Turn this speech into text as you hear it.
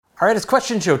All right, it's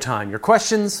question show time. Your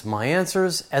questions, my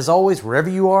answers. As always,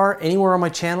 wherever you are, anywhere on my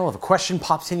channel, if a question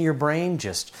pops into your brain,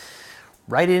 just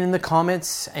write it in the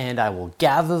comments and I will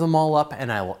gather them all up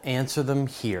and I will answer them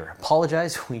here.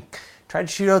 Apologize, we tried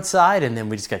to shoot outside and then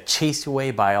we just got chased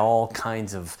away by all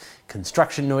kinds of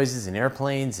construction noises and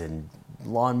airplanes and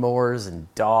lawnmowers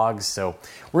and dogs. So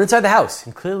we're inside the house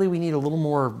and clearly we need a little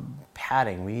more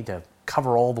padding. We need to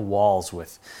cover all the walls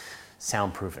with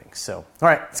soundproofing. So, all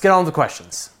right, let's get on with the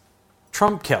questions.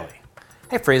 Trump Kelly.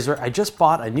 Hey Fraser, I just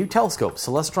bought a new telescope,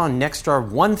 Celestron NexStar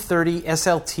 130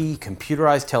 SLT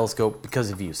computerized telescope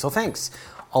because of you. So thanks.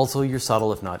 Also your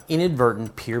subtle, if not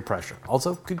inadvertent, peer pressure.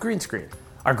 Also, good green screen.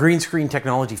 Our green screen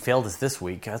technology failed us this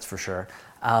week, that's for sure.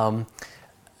 The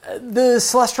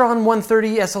Celestron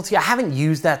 130 SLT, I haven't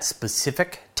used that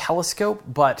specific telescope,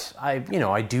 but I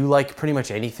do like pretty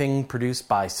much anything produced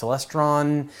by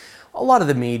Celestron. A lot of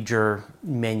the major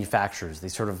manufacturers, they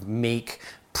sort of make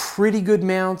pretty good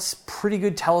mounts, pretty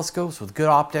good telescopes with good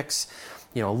optics,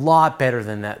 a lot better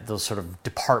than those sort of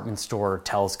department store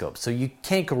telescopes. So you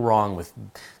can't go wrong with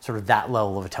sort of that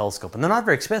level of a telescope. And they're not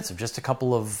very expensive, just a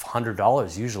couple of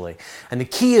 $100 usually. And the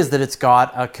key is that it's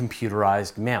got a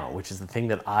computerized mount, which is the thing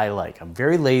that I like. I'm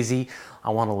very lazy. I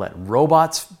want to let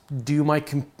robots do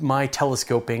my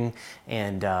telescoping,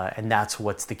 and that's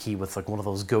what's the key with like one of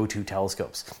those go-to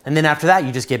telescopes. And then after that,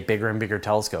 you just get bigger and bigger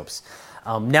telescopes.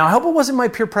 Now, I hope it wasn't my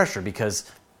peer pressure, because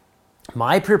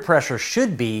my peer pressure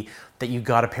should be that you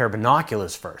got a pair of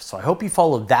binoculars first. So I hope you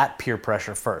followed that peer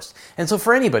pressure first. And so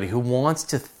for anybody who wants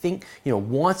to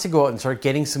wants to go out and start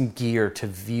getting some gear to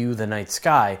view the night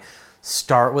sky,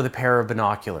 start with a pair of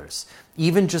binoculars.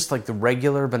 Even just like the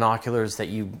regular binoculars that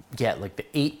you get, like the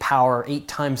 8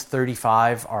 times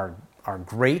 35 are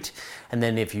great. And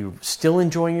then if you're still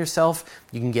enjoying yourself,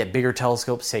 you can get bigger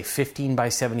telescopes, say 15 by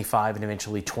 75 and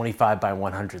eventually 25 by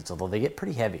 100s, although they get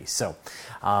pretty heavy. So,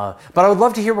 but I would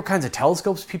love to hear what kinds of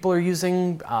telescopes people are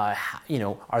using. Are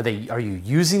you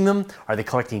using them? Are they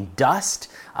collecting dust?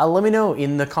 Let me know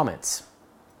in the comments.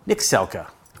 Nick Selka.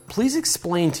 Please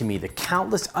explain to me the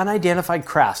countless unidentified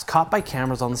crafts caught by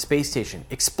cameras on the space station.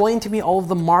 Explain to me all of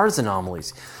the Mars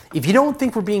anomalies. If you don't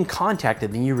think we're being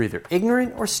contacted, then you're either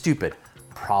ignorant or stupid.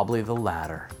 Probably the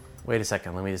latter. Wait a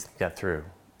second, let me just think that through.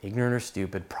 Ignorant or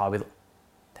stupid,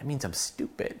 that means I'm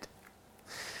stupid.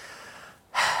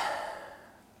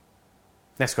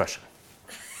 Next question.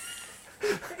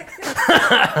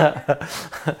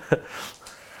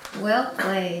 Well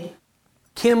played.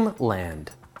 Kim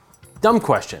Land. Dumb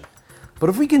question. But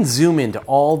if we can zoom into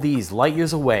all these light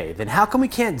years away, then how come we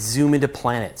can't zoom into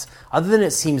planets? Other than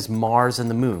it seems Mars and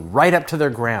the Moon, right up to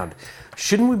their ground.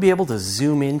 Shouldn't we be able to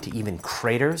zoom into even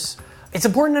craters? It's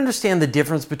important to understand the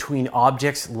difference between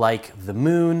objects like the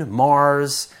Moon,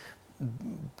 Mars,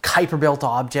 Kuiper Belt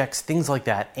objects, things like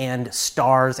that, and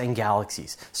stars and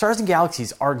galaxies. Stars and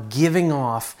galaxies are giving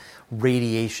off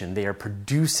radiation. They are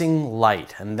producing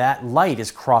light, and that light is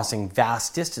crossing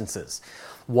vast distances,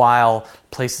 while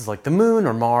places like the Moon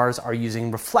or Mars are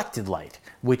using reflected light,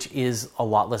 which is a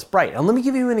lot less bright. And let me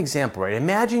give you an example, right?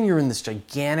 Imagine you're in this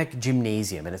gigantic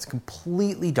gymnasium and it's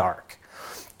completely dark,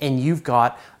 and you've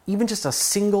got even just a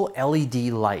single LED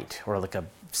light or like a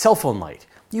cell phone light.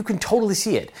 You can totally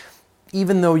see it,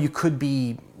 even though you could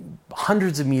be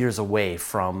hundreds of meters away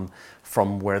from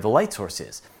where the light source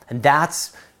is. And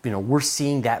that's, we're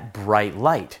seeing that bright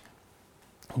light.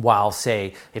 While,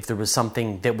 say, if there was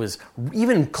something that was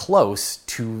even close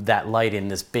to that light in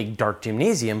this big dark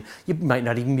gymnasium, you might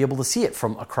not even be able to see it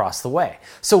from across the way.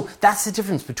 So that's the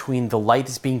difference between the light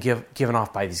that's being given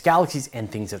off by these galaxies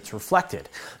and things that's reflected.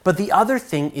 But the other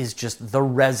thing is just the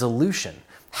resolution.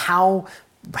 How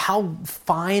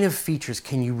fine of features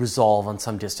can you resolve on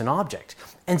some distant object?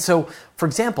 And so, for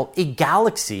example, a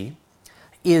galaxy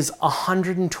is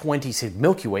 120, say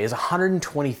Milky Way is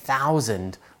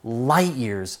 120,000 light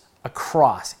years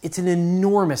across. It's an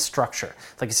enormous structure.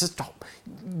 It's just,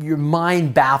 your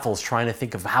mind baffles trying to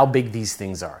think of how big these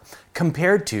things are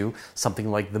compared to something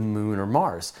like the Moon or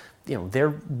Mars. They're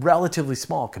relatively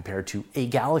small compared to a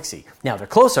galaxy. Now they're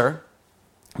closer,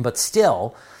 but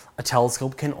still a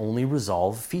telescope can only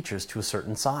resolve features to a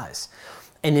certain size.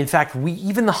 And in fact,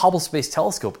 even the Hubble Space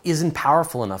Telescope isn't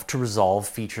powerful enough to resolve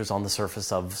features on the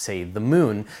surface of, say, the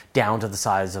Moon down to the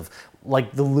size of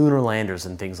like the lunar landers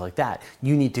and things like that.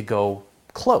 You need to go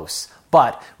close.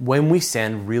 But when we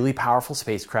send really powerful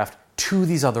spacecraft to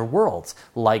these other worlds,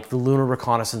 like the Lunar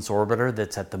Reconnaissance Orbiter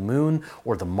that's at the Moon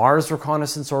or the Mars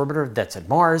Reconnaissance Orbiter that's at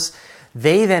Mars,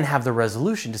 they then have the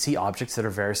resolution to see objects that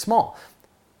are very small.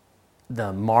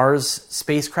 the Mars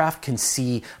spacecraft can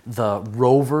see the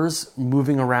rovers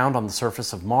moving around on the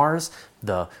surface of Mars.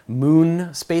 The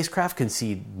Moon spacecraft can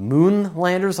see moon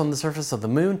landers on the surface of the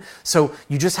moon. So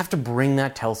you just have to bring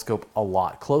that telescope a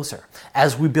lot closer.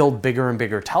 As we build bigger and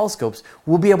bigger telescopes,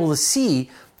 we'll be able to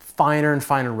see finer and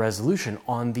finer resolution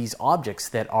on these objects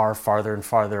that are farther and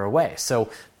farther away. So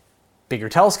bigger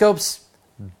telescopes,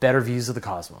 better views of the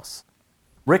cosmos.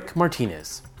 Rick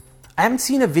Martinez. I haven't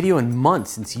seen a video in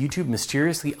months since YouTube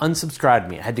mysteriously unsubscribed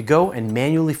me. I had to go and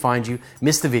manually find you,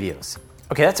 missed the videos.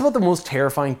 Okay, that's about the most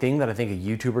terrifying thing that I think a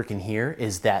YouTuber can hear,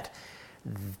 is that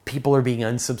people are being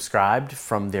unsubscribed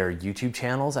from their YouTube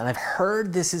channels. And I've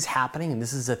heard this is happening and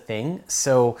this is a thing.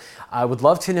 So I would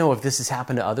love to know if this has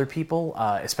happened to other people,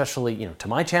 especially, to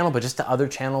my channel, but just to other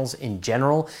channels in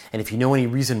general. And if you know any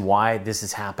reason why this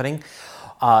is happening.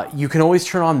 You can always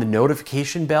turn on the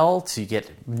notification bell to get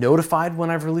notified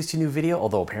when I've released a new video,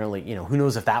 although apparently, who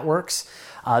knows if that works.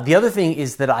 The other thing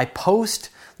is that I post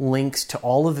links to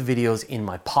all of the videos in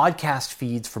my podcast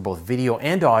feeds for both video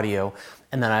and audio,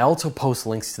 and then I also post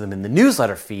links to them in the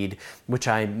newsletter feed, which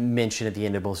I mention at the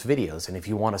end of most videos. And if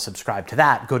you want to subscribe to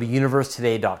that, go to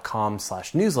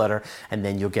universetoday.com/newsletter, and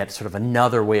then you'll get sort of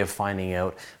another way of finding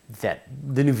out that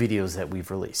the new videos that we've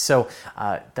released. So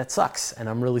that sucks, and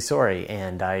I'm really sorry,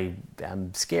 and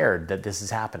I'm scared that this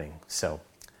is happening. So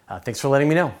thanks for letting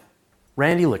me know.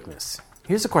 Randy Lickness.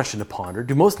 Here's a question to ponder.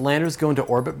 Do most landers go into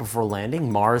orbit before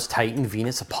landing? Mars, Titan,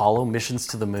 Venus, Apollo, missions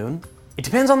to the moon? It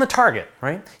depends on the target,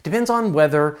 right? It depends on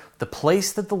whether the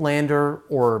place that the lander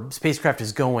or spacecraft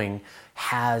is going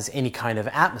has any kind of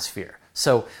atmosphere.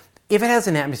 So if it has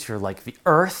an atmosphere like the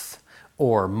Earth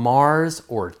or Mars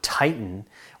or Titan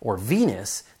or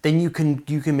Venus, then you can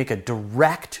make a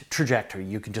direct trajectory.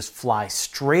 You can just fly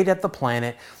straight at the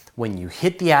planet. When you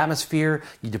hit the atmosphere,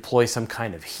 you deploy some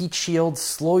kind of heat shield,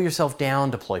 slow yourself down,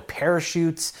 deploy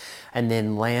parachutes, and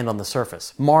then land on the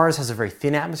surface. Mars has a very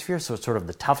thin atmosphere, so it's sort of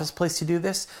the toughest place to do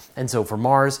this. And so for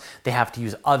Mars, they have to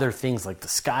use other things like the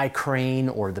Sky Crane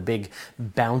or the big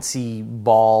bouncy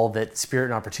ball that Spirit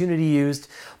and Opportunity used.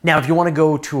 Now, if you want to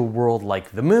go to a world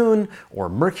like the Moon or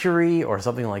Mercury or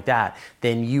something like that,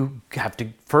 then you have to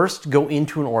first go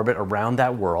into an orbit around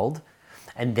that world,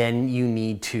 and then you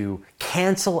need to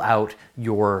cancel out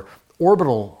your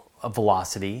orbital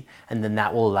velocity, and then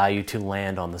that will allow you to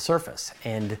land on the surface.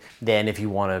 And then if you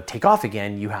want to take off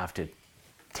again, you have to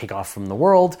take off from the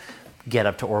world, get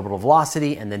up to orbital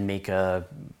velocity, and then make a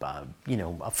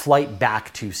flight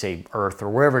back to, say, Earth or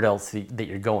wherever else that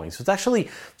you're going. So it's actually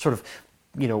sort of,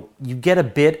 you get a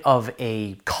bit of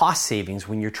a cost savings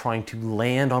when you're trying to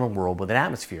land on a world with an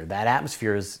atmosphere. That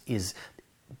atmosphere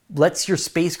lets your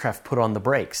spacecraft put on the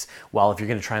brakes. While if you're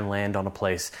going to try and land on a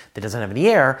place that doesn't have any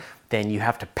air, then you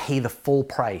have to pay the full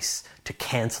price to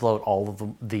cancel out all of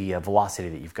the velocity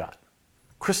that you've got.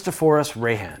 Christophoros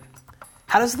Rehan.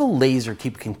 How does the laser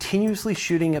keep continuously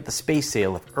shooting at the space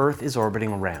sail if Earth is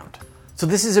orbiting around? So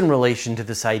this is in relation to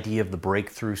this idea of the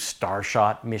Breakthrough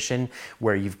Starshot mission,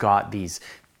 where you've got these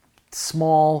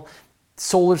small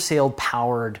solar sail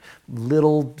powered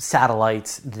little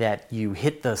satellites that you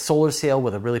hit the solar sail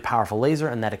with a really powerful laser,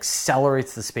 and that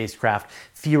accelerates the spacecraft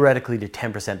theoretically to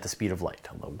 10% the speed of light.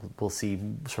 We'll see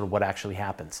sort of what actually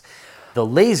happens. The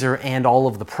laser and all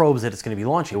of the probes that it's going to be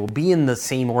launching will be in the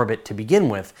same orbit to begin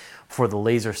with before the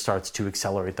laser starts to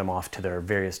accelerate them off to their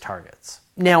various targets.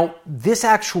 Now, this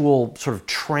actual sort of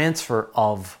transfer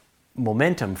of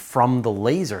momentum from the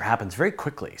laser happens very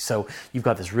quickly. So you've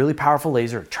got this really powerful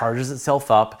laser, it charges itself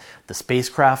up, the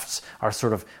spacecrafts are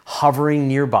sort of hovering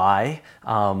nearby,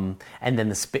 and then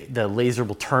the laser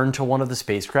will turn to one of the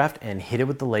spacecraft and hit it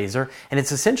with the laser, and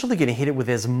it's essentially going to hit it with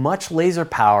as much laser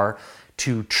power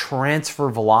to transfer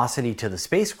velocity to the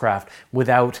spacecraft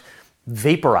without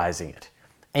vaporizing it.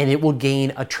 And it will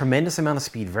gain a tremendous amount of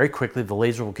speed very quickly. The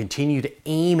laser will continue to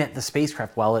aim at the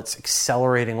spacecraft while it's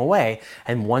accelerating away.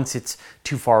 And once it's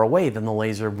too far away, then the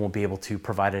laser won't be able to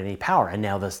provide any power. And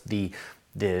now the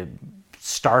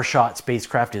Starshot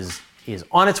spacecraft is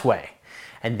on its way.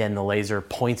 And then the laser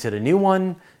points at a new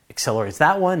one, accelerates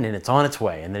that one, and it's on its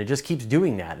way. And then it just keeps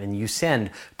doing that. And you send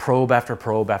probe after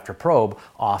probe after probe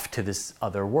off to this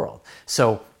other world.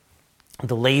 So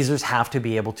the lasers have to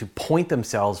be able to point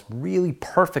themselves really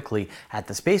perfectly at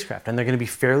the spacecraft, and they're going to be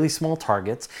fairly small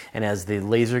targets. And as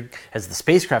the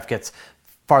spacecraft gets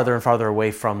farther and farther away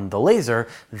from the laser,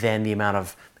 then the amount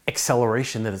of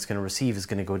acceleration that it's going to receive is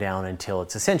going to go down until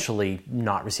it's essentially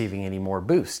not receiving any more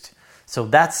boost. So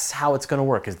that's how it's going to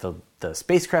work, is the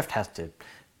spacecraft has to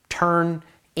turn,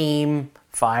 aim,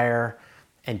 fire,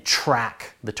 and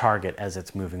track the target as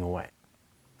it's moving away.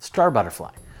 Star Butterfly.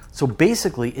 So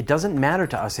basically, it doesn't matter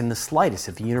to us in the slightest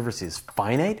if the universe is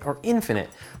finite or infinite,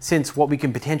 since what we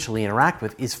can potentially interact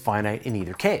with is finite in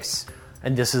either case.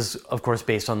 And this is, of course,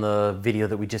 based on the video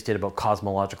that we just did about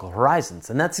cosmological horizons.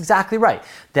 And that's exactly right,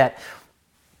 that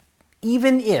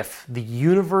even if the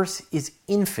universe is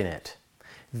infinite,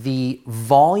 the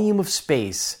volume of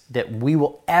space that we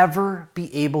will ever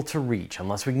be able to reach,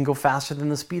 unless we can go faster than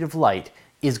the speed of light,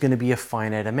 is going to be a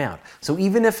finite amount. So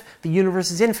even if the universe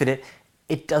is infinite,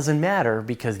 it doesn't matter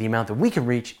because the amount that we can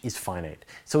reach is finite.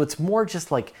 So it's more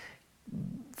just like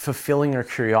fulfilling our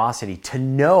curiosity to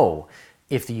know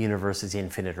if the universe is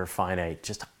infinite or finite,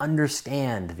 just to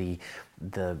understand the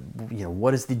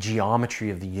what is the geometry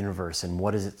of the universe and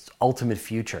what is its ultimate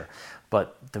future.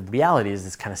 But the reality is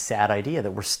this kind of sad idea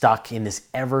that we're stuck in this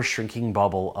ever-shrinking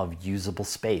bubble of usable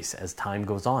space as time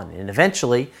goes on. And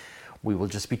eventually, we will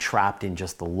just be trapped in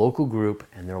just the local group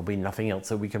and there will be nothing else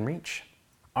that we can reach.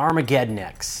 Armageddon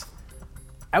X.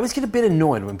 I always get a bit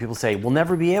annoyed when people say, we'll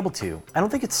never be able to. I don't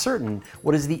think it's certain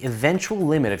what is the eventual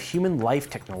limit of human life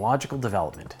technological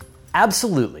development.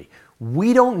 Absolutely.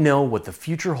 We don't know what the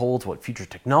future holds, what future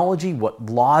technology, what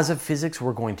laws of physics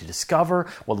we're going to discover,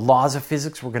 what laws of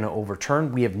physics we're going to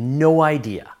overturn. We have no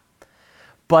idea.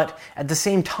 But at the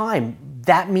same time,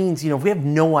 that means, if we have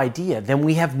no idea, then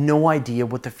we have no idea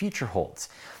what the future holds.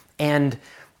 And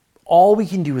all we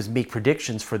can do is make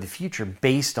predictions for the future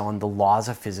based on the laws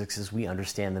of physics as we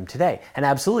understand them today. And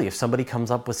absolutely, if somebody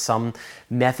comes up with some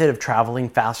method of traveling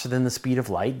faster than the speed of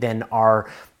light, then our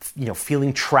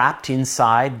feeling trapped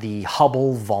inside the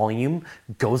Hubble volume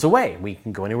goes away. We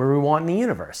can go anywhere we want in the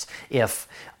universe. If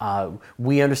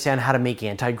we understand how to make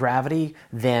anti-gravity,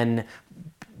 then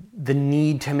the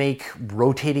need to make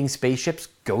rotating spaceships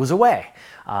goes away,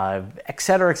 et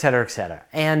cetera, et cetera, et cetera.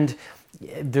 And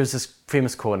there's this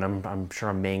famous quote, and I'm sure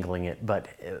I'm mangling it, but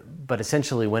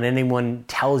essentially when anyone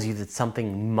tells you that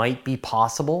something might be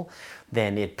possible,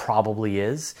 then it probably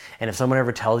is. And if someone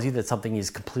ever tells you that something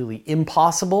is completely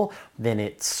impossible, then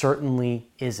it certainly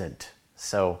isn't.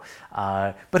 So,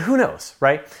 but who knows,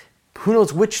 right? Who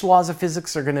knows which laws of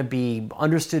physics are going to be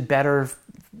understood better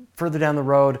further down the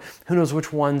road? Who knows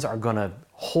which ones are going to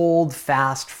hold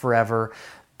fast forever?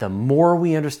 The more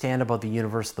we understand about the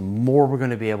universe, the more we're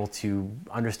going to be able to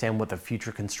understand what the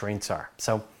future constraints are.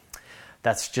 So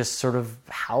that's just sort of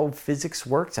how physics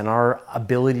works and our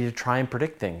ability to try and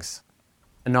predict things.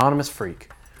 Anonymous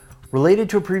Freak. Related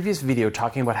to a previous video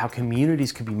talking about how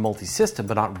communities could be multi-system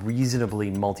but not reasonably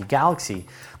multi-galaxy,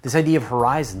 this idea of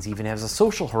horizons even has a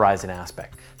social horizon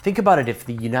aspect. Think about it, if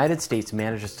the United States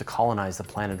manages to colonize the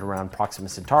planet around Proxima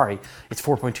Centauri, it's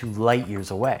 4.2 light years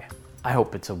away. I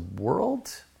hope it's a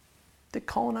world that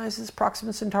colonizes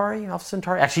Proxima Centauri, Alpha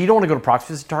Centauri. Actually, you don't want to go to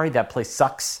Proxima Centauri. That place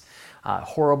sucks.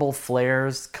 Horrible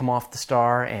flares come off the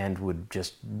star and would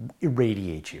just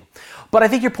irradiate you. But I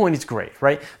think your point is great,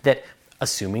 right? That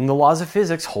assuming the laws of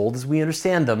physics hold as we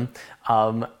understand them,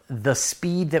 the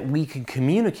speed that we can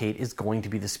communicate is going to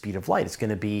be the speed of light. It's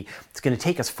going to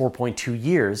take us 4.2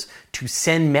 years to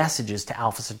send messages to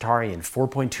Alpha Centauri and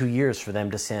 4.2 years for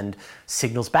them to send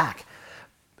signals back.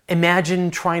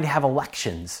 Imagine trying to have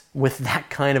elections with that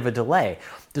kind of a delay.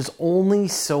 There's only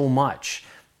so much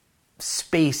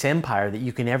space empire that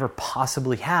you can ever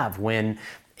possibly have when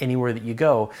anywhere that you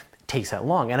go takes that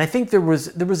long. And I think there was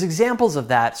examples of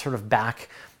that sort of back,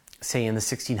 say in the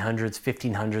 1600s,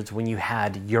 1500s, when you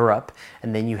had Europe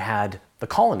and then you had the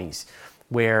colonies,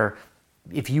 where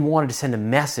if you wanted to send a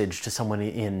message to someone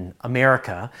in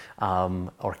America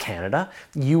or Canada,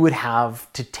 you would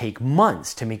have to take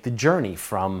months to make the journey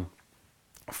from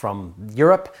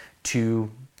Europe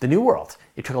to the New World.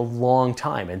 It took a long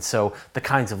time. And so the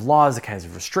kinds of laws, the kinds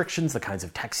of restrictions, the kinds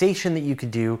of taxation that you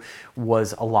could do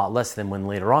was a lot less than when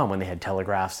later on, when they had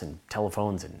telegraphs and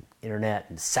telephones and internet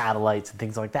and satellites and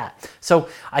things like that. So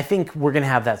I think we're going to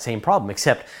have that same problem,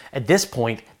 except at this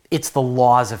point, it's the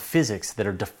laws of physics that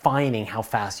are defining how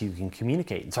fast you can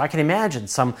communicate. And so I can imagine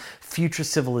some future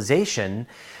civilization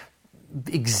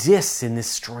exists in this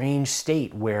strange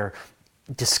state where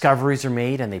discoveries are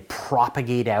made and they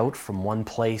propagate out from one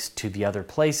place to the other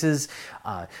places.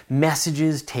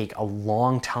 Messages take a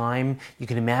long time. You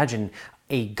can imagine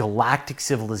a galactic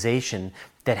civilization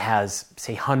that has,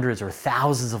 say, hundreds or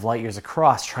thousands of light years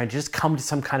across, trying to just come to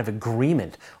some kind of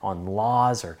agreement on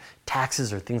laws or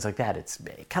taxes or things like that.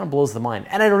 It kind of blows the mind.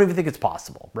 And I don't even think it's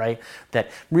possible, right? That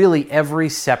really every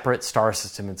separate star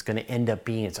system is going to end up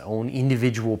being its own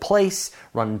individual place,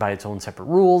 run by its own separate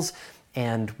rules,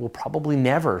 and will probably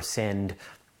never send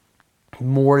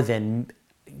more than,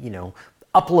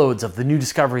 uploads of the new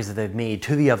discoveries that they've made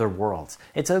to the other worlds.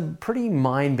 It's a pretty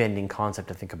mind-bending concept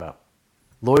to think about.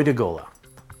 Lloyd Agola.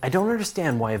 I don't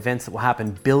understand why events that will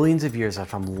happen billions of years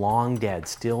after I'm long dead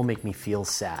still make me feel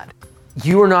sad.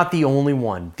 You are not the only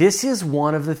one. This is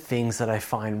one of the things that I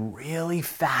find really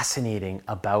fascinating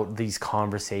about these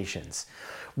conversations,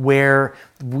 where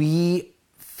we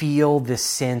feel this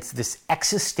sense, this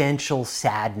existential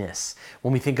sadness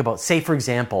when we think about, say, for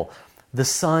example, the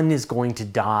sun is going to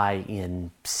die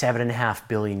in 7.5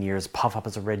 billion years, puff up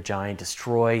as a red giant,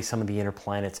 destroy some of the inner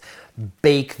planets,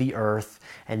 bake the Earth,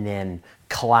 and then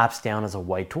collapse down as a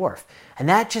white dwarf. And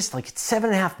that just like, it's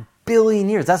 7.5 billion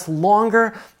years. That's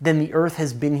longer than the Earth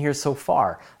has been here so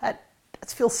far. That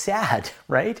feels sad,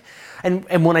 right?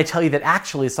 And when I tell you that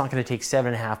actually it's not going to take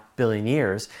 7.5 billion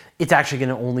years, it's actually going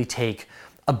to only take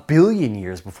 1 billion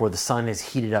years before the sun is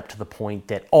heated up to the point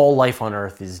that all life on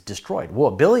Earth is destroyed. Well,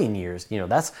 1 billion years,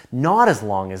 that's not as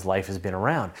long as life has been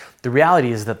around. The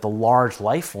reality is that the large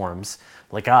life forms,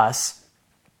 like us,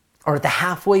 are at the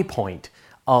halfway point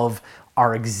of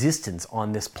our existence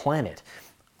on this planet.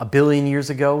 1 billion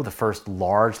years ago, the first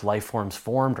large life forms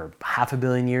formed, or 500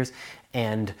 million years,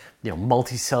 and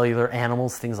multicellular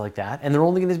animals, things like that. And they're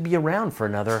only going to be around for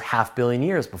another 500 million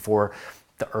years before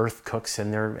the Earth cooks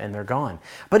and they're gone.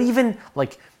 But even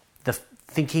like the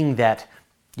thinking that,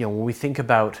 when we think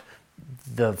about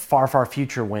the far, far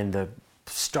future, when the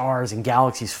stars and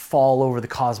galaxies fall over the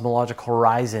cosmological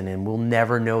horizon and we'll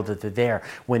never know that they're there,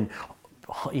 when,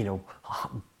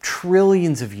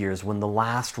 trillions of years, when the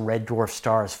last red dwarf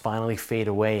stars finally fade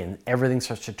away and everything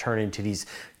starts to turn into these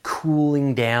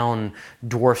cooling down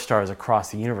dwarf stars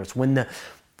across the universe, when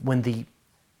the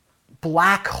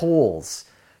black holes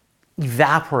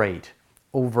evaporate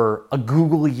over a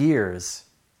Google years,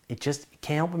 it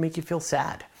can't help but make you feel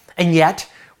sad. And yet,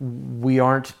 we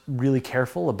aren't really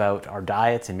careful about our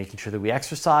diets and making sure that we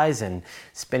exercise and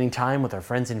spending time with our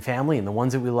friends and family and the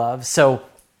ones that we love. So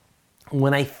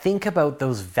when I think about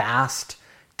those vast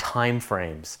time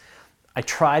frames, I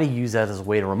try to use that as a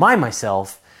way to remind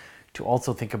myself to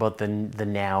also think about the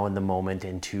now and the moment,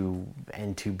 and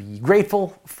to be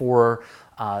grateful for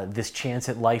this chance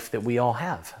at life that we all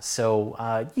have.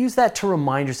 So use that to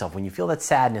remind yourself when you feel that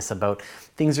sadness about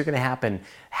things are going to happen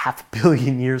 500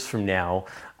 million years from now.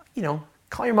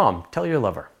 Call your mom, tell your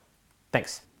lover.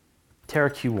 Thanks.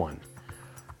 Terra Q1.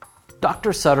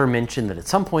 Dr. Sutter mentioned that at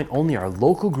some point only our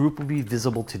local group will be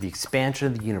visible to the expansion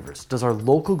of the universe. Does our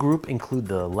local group include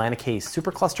the Laniakea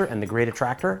supercluster and the Great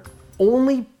Attractor?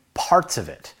 Only parts of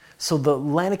it. So the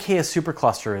Laniakea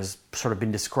supercluster has sort of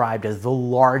been described as the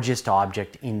largest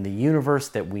object in the universe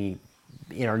in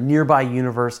our nearby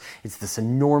universe. It's this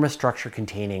enormous structure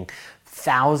containing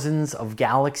thousands of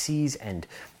galaxies and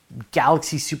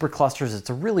galaxy superclusters. It's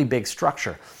a really big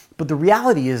structure. But the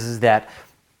reality is that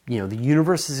the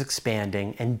universe is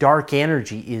expanding, and dark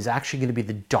energy is actually going to be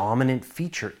the dominant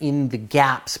feature in the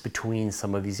gaps between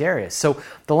some of these areas. So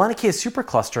the Laniakea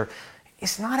supercluster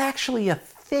is not actually a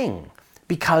thing,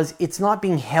 because it's not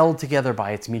being held together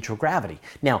by its mutual gravity.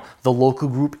 Now, the local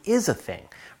group is a thing,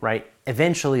 right?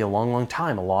 Eventually, a long, long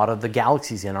time, a lot of the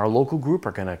galaxies in our local group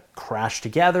are going to crash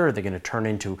together, they're going to turn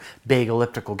into big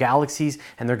elliptical galaxies,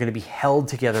 and they're going to be held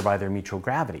together by their mutual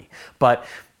gravity. But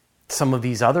some of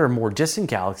these other more distant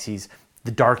galaxies,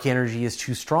 the dark energy is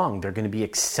too strong. They're going to be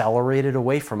accelerated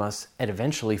away from us at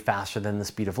eventually faster than the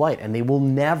speed of light, and they will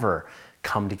never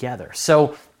come together.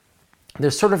 So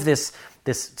there's sort of this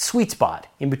sweet spot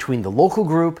in between the local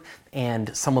group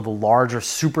and some of the larger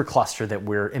supercluster that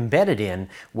we're embedded in,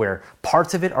 where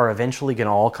parts of it are eventually going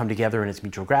to all come together in its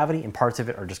mutual gravity, and parts of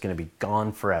it are just going to be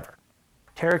gone forever.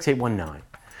 Terex819.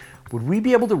 Would we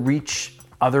be able to reach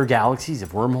other galaxies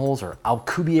if wormholes or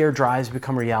Alcubierre drives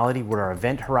become reality? Would our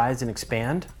event horizon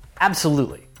expand?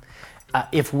 Absolutely.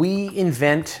 If we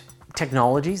invent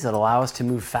technologies that allow us to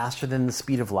move faster than the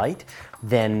speed of light,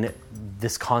 then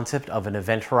this concept of an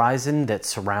event horizon that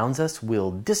surrounds us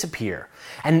will disappear.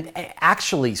 And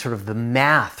actually, sort of the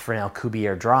math for an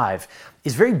Alcubierre drive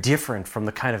is very different from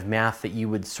the kind of math that you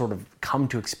would sort of come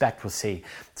to expect with, say,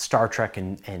 Star Trek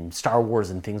and Star Wars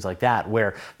and things like that,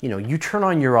 where you turn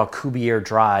on your Alcubierre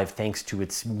drive thanks to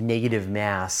its negative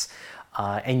mass,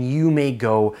 and you may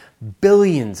go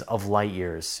billions of light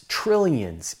years,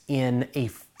 trillions, in a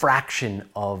fraction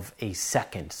of a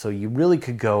second. So you really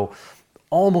could go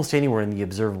almost anywhere in the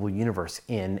observable universe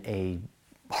in a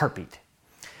heartbeat,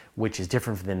 which is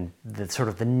different than the sort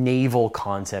of the naval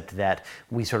concept that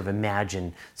we sort of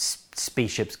imagine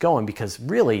spaceships going, because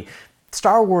really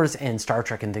Star Wars and Star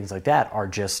Trek and things like that are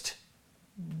just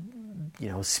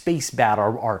space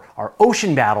battle, are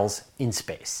ocean battles in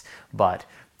space. But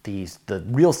the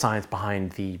real science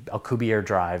behind the Alcubierre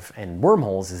drive and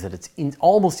wormholes is that it's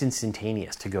almost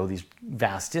instantaneous to go these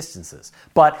vast distances.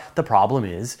 But the problem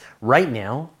is, right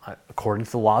now, according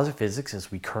to the laws of physics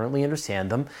as we currently understand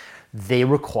them, they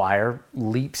require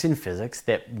leaps in physics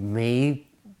that may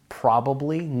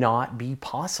probably not be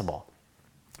possible.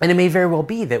 And it may very well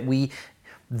be that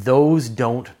those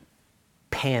don't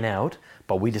pan out,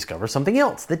 but we discover something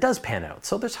else that does pan out.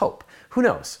 So there's hope. Who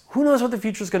knows? Who knows what the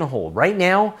future is going to hold? Right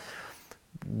now,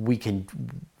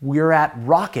 we're at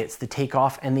rockets that take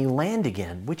off and they land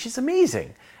again, which is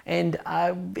amazing. And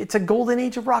it's a golden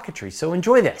age of rocketry. So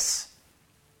enjoy this.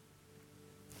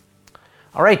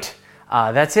 All right.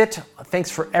 That's it.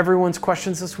 Thanks for everyone's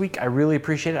questions this week. I really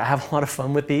appreciate it. I have a lot of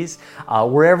fun with these.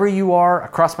 Wherever you are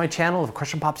across my channel, if a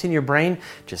question pops in your brain,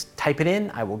 just type it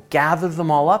in. I will gather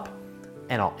them all up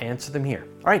and I'll answer them here.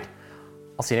 All right.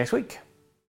 I'll see you next week.